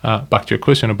back to your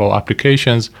question about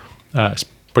applications,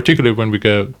 particularly when we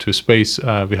go to space,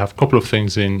 we have a couple of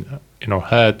things in our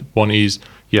head. One is,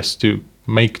 yes, to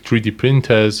make 3D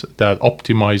printers that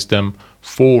optimize them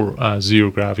for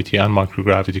zero gravity and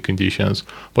microgravity conditions.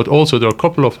 But also there are a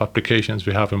couple of applications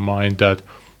we have in mind that,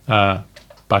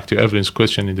 back to Evelyn's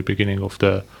question in the beginning of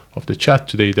the chat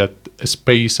today, that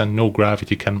space and no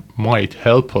gravity might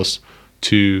help us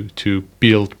to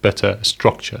build better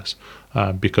structures.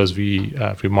 Because we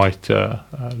might,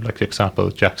 like the example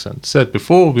Jackson said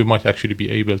before, we might actually be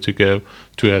able to go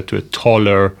to a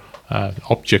taller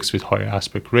objects with higher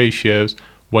aspect ratios.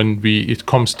 When it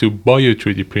comes to bio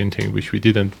 3D printing, which we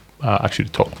didn't actually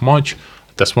talk much,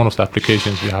 that's one of the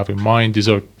applications we have in mind. These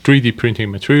are 3D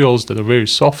printing materials that are very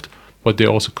soft, but they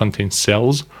also contain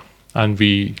cells, and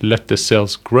we let the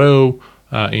cells grow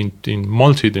in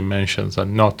multi-dimensions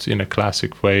and not in a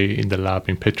classic way in the lab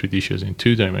in Petri dishes in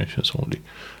 2 dimensions only.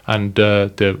 And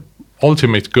the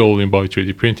ultimate goal in bio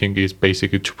 3D printing is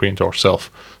basically to print ourselves.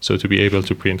 So to be able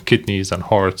to print kidneys and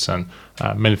hearts and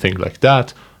many things like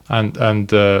that.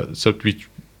 So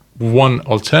one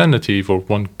alternative or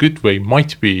one good way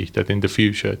might be that in the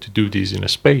future to do this in a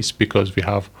space, because we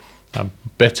have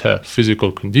better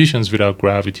physical conditions without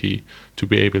gravity to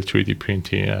be able to 3D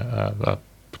printing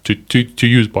to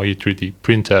use bio 3D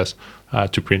printers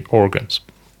to print organs.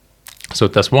 So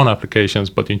that's one application,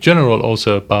 but in general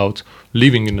also about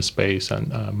living in a space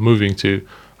and moving to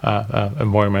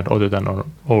environment other than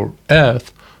our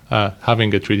Earth,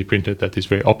 having a 3D printer that is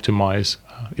very optimized,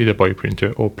 either bio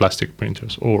printer or plastic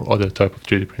printers or other type of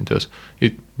 3D printers.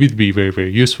 It would be very,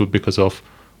 very useful because of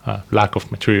lack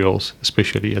of materials,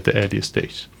 especially at the earliest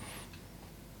stage.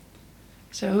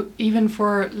 So even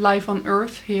for life on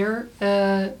Earth here,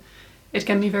 it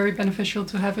can be very beneficial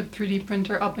to have a 3D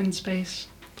printer up in space.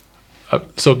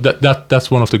 So that's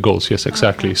one of the goals, yes,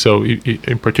 exactly. Okay. So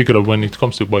in particular, when it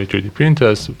comes to bio 3D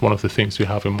printers, one of the things we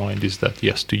have in mind is that,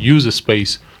 yes, to use a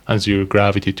space and zero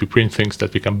gravity to print things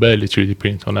that we can barely 3D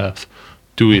print on Earth,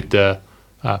 do it,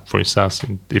 for instance,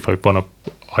 if I want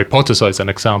to hypothesize an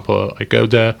example, I go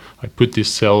there, I put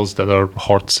these cells that are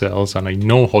heart cells, and I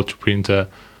know how to print a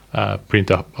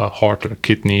heart or a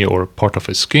kidney or a part of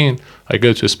a skin. I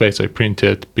go to a space, I print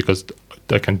it because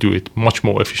I can do it much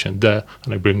more efficient there,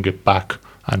 and I bring it back,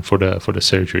 and for the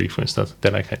surgery, for instance,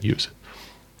 then I can use it.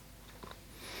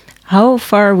 How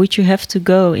far would you have to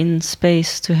go in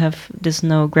space to have this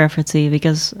no gravity?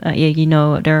 Because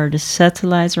there are the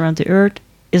satellites around the Earth.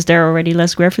 Is there already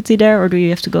less gravity there, or do you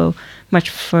have to go much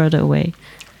further away?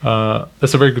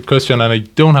 That's a very good question, and I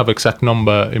don't have exact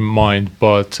number in mind.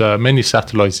 But many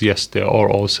satellites, yes, they are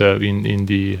also in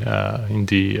the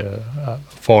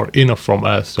far enough from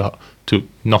Earth to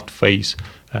not face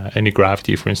any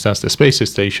gravity. For instance, the space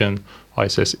station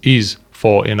ISS is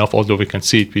far enough, although we can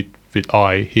see it with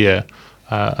eye here.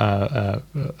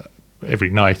 every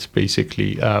night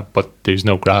basically, but there's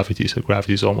no gravity, so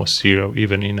gravity is almost zero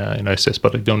even in ISS,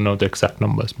 but I don't know the exact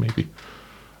numbers. Maybe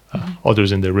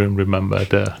others in the room remember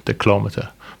the kilometer,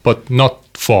 but not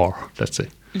far, let's say.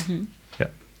 Yeah.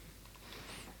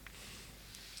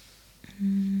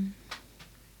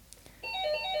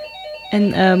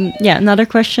 And another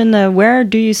question: where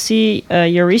do you see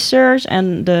your research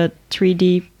and the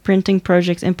 3D printing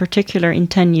project in particular in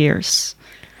 10 years?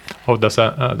 Oh, that's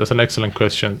an excellent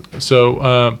question.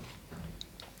 So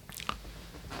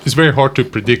it's very hard to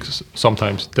predict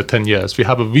sometimes the 10 years. We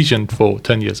have a vision for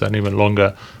 10 years and even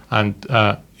longer. And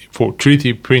for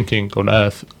 3D printing on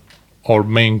Earth, our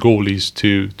main goal is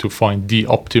to find the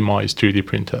optimized 3D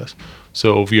printers.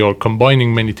 So we are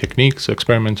combining many techniques,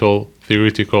 experimental,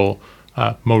 theoretical,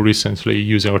 more recently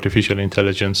using artificial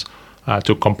intelligence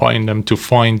to combine them to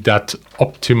find that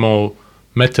optimal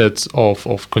methods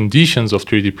of conditions of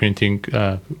 3D printing,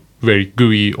 very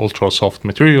gooey, ultra soft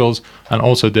materials, and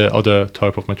also the other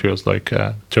type of materials like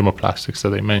thermoplastics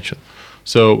that I mentioned.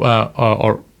 So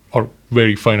our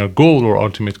very final goal or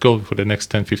ultimate goal for the next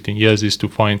 10, 15 years is to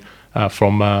find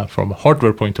from a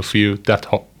hardware point of view that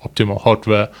optimal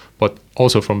hardware, but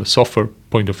also from a software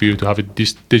point of view to have a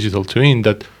digital twin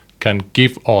that can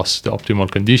give us the optimal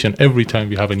condition every time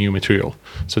we have a new material.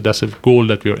 So that's a goal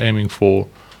that we are aiming for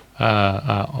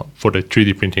the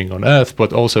 3D printing on Earth,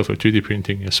 but also for 3D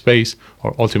printing in space.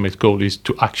 Our ultimate goal is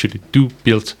to actually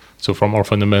build, so from our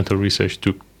fundamental research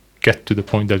to get to the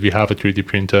point that we have a 3D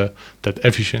printer that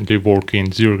efficiently works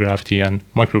in zero gravity and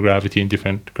microgravity in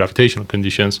different gravitational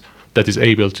conditions that is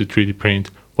able to 3D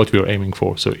print what we are aiming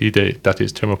for. So either that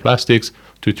is thermoplastics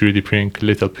to 3D print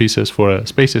little pieces for a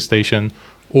space station,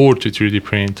 or to 3D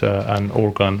print an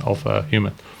organ of a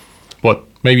human. But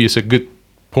maybe it's a good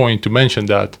point to mention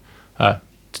that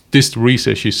this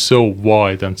research is so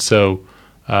wide and so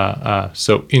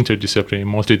interdisciplinary,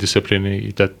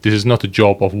 multidisciplinary, that this is not a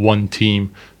job of one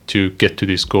team to get to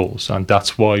these goals. And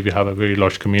that's why we have a very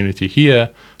large community here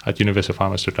at University of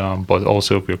Amsterdam, but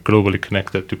also we're globally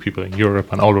connected to people in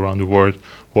Europe and all around the world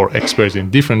who are experts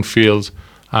in different fields.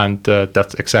 And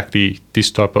that's exactly this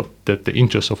type of the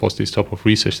interest of us, this type of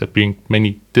research that bring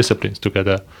many disciplines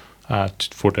together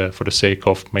for the sake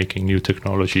of making new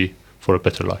technology for a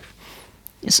better life.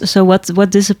 So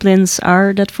what disciplines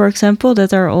are that, for example,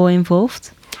 that are all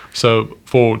involved? So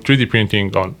for 3D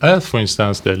printing on Earth, for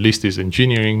instance, the list is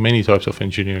engineering, many types of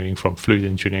engineering, from fluid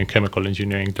engineering, chemical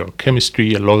engineering, there are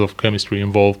chemistry, a lot of chemistry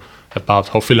involved about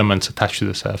how filaments attach to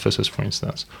the surfaces, for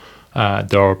instance.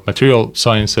 There are material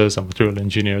sciences and material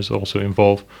engineers also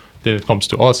involved. Then it comes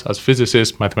to us as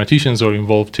physicists, mathematicians are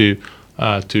involved to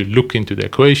look into the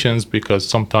equations, because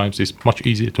sometimes it's much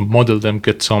easier to model them,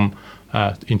 get some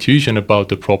intuition about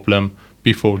the problem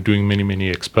before doing many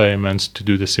experiments to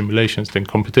do the simulations. Then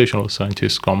computational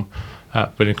scientists come.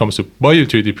 When it comes to bio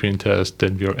 3D printers,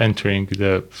 then we are entering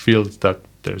the fields that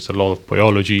there's a lot of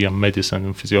biology and medicine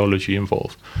and physiology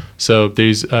involved. So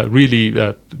there's really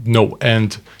no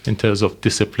end in terms of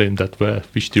discipline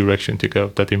which direction to go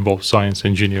that involves science,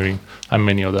 engineering, and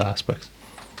many other aspects.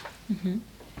 Mm-hmm.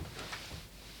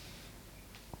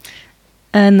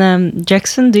 And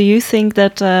Jackson, do you think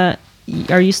that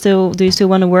do you still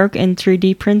want to work in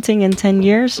 3D printing in 10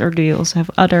 years, or do you also have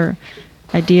other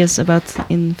ideas about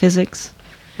in physics?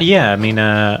 Yeah, I mean,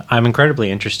 I'm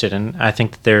incredibly interested, and I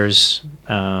think that there's.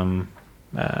 I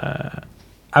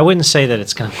wouldn't say that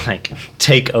it's going to like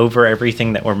take over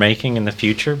everything that we're making in the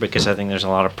future, because I think there's a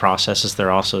lot of processes that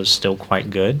are also still quite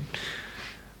good.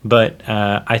 But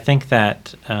I think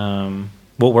that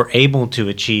what we're able to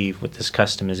achieve with this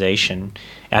customization,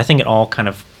 I think it all kind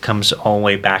of comes all the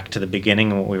way back to the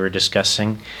beginning of what we were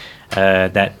discussing,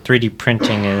 that 3D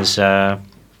printing is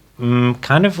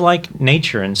kind of like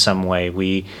nature in some way.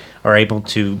 We are able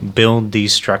to build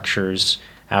these structures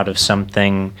out of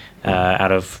something,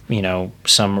 out of,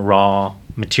 some raw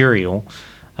material.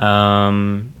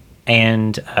 And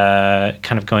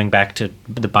kind of going back to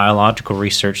the biological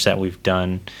research that we've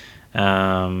done,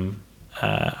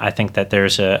 I think that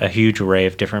there's a huge array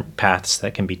of different paths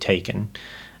that can be taken.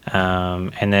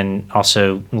 And then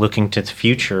also looking to the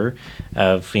future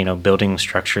of, building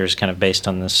structures kind of based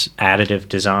on this additive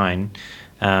design.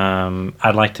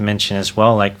 I'd like to mention as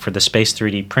well, like for the space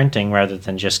 3D printing, rather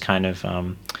than just kind of,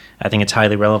 I think it's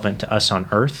highly relevant to us on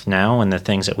Earth now and the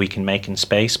things that we can make in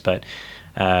space, but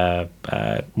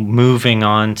moving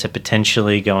on to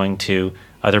potentially going to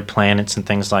other planets and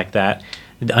things like that,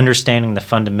 understanding the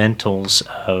fundamentals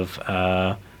of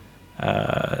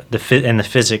the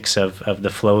physics of the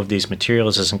flow of these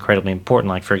materials is incredibly important.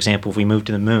 Like, for example, if we move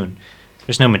to the moon,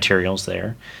 there's no materials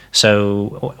there.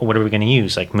 So what are we going to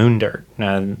use? Like moon dirt.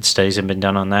 Studies have been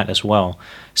done on that as well.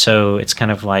 So it's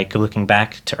kind of like looking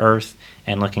back to Earth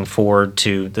and looking forward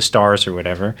to the stars or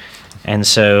whatever. And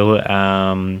so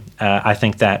I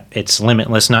think that it's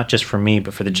limitless, not just for me,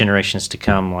 but for the generations to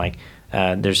come. Like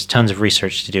there's tons of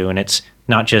research to do, and it's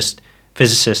not just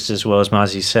physicists, as well as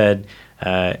Mazi said,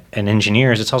 and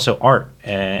engineers. It's also art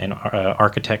and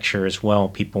architecture as well.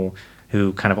 People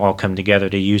who kind of all come together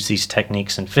to use these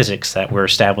techniques in physics that we're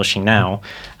establishing now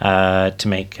to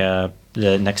make the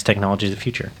next technology of the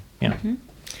future. Yeah. Mm-hmm.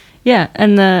 Yeah,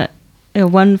 and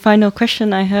one final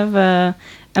question I have.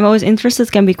 I'm always interested.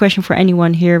 It can be a question for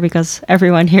anyone here because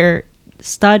everyone here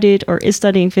studied or is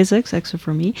studying physics, except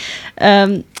for me.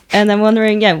 And I'm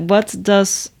wondering,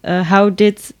 how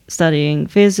did studying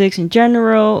physics in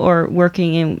general or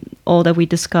working in all that we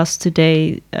discussed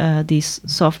today, these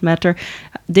soft matter,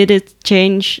 did it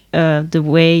change the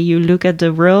way you look at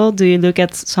the world? Do you look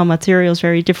at some materials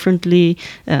very differently,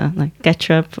 like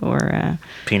ketchup or...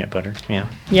 Peanut butter, yeah.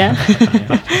 Yeah?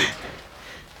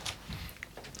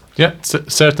 Yeah,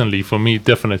 certainly for me,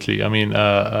 definitely. I mean,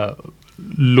 I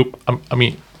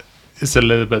mean, it's a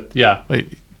little bit, yeah.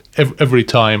 Every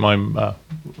time I'm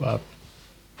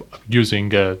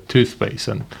using a toothpaste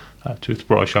and a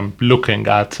toothbrush, I'm looking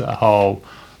at how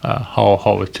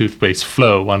a toothpaste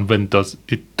flow and when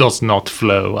it does not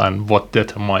flow and what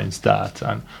determines that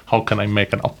and how can I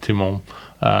make an optimum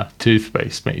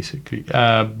toothpaste basically.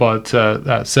 But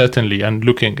certainly, and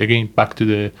looking again back to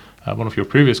the one of your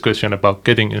previous question about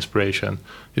getting inspiration,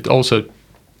 it also,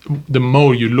 the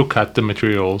more you look at the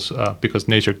materials, because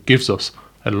nature gives us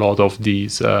a lot of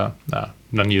these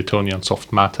non-Newtonian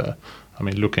soft matter. I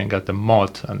mean, looking at the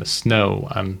mud and the snow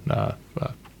and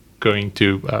going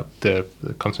to the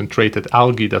concentrated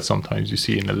algae that sometimes you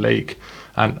see in a lake.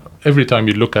 And every time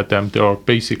you look at them, there are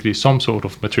basically some sort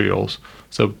of materials.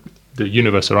 So the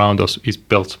universe around us is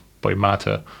built by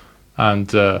matter,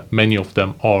 and many of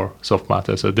them are soft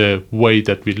matter. So the way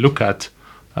that we look at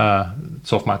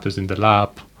soft matters in the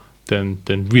lab, then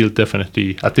will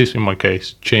definitely, at least in my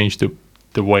case, change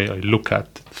the way I look at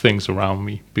things around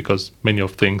me, because many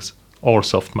of things are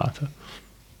soft matter.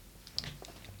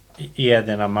 Yeah,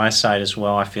 then on my side as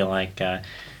well, I feel like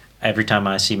every time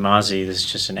I see Mazi, this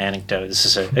is just an anecdote. This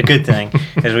is a good thing,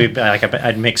 because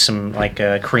I'd mix some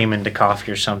cream into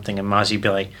coffee or something, and Mazi'd be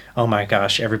like, "Oh my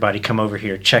gosh, everybody come over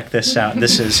here, check this out.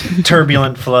 This is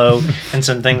turbulent flow," and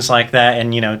some things like that.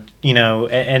 And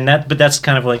but that's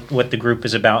kind of like what the group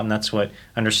is about, and that's what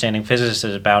understanding physics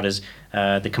is about, is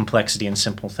the complexity in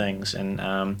simple things. And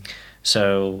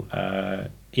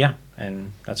yeah,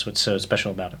 and that's what's so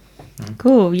special about it. Mm-hmm.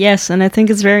 Cool. Yes, and I think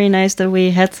it's very nice that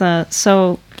we had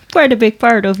quite a big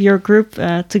part of your group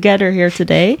together here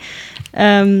today.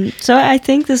 So I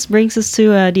think this brings us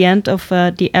to the end of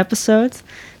the episode.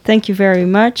 Thank you very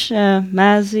much,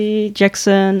 Mazi,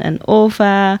 Jackson, and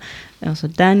Olva, and also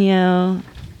Daniel,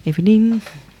 Evelien,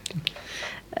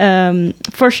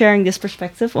 for sharing this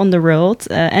perspective on the world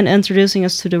and introducing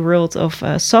us to the world of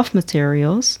soft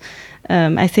materials.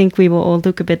 I think we will all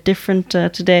look a bit different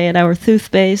today at our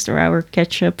toothpaste or our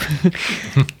ketchup.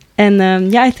 And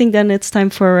I think then it's time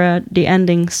for the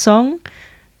ending song.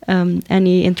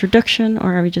 Any introduction,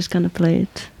 or are we just going to play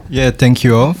it? Yeah, thank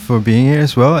you all for being here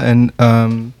as well. And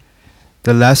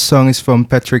the last song is from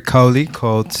Patrick Cowley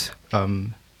called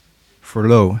For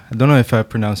Low. I don't know if I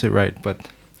pronounce it right, but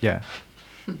yeah.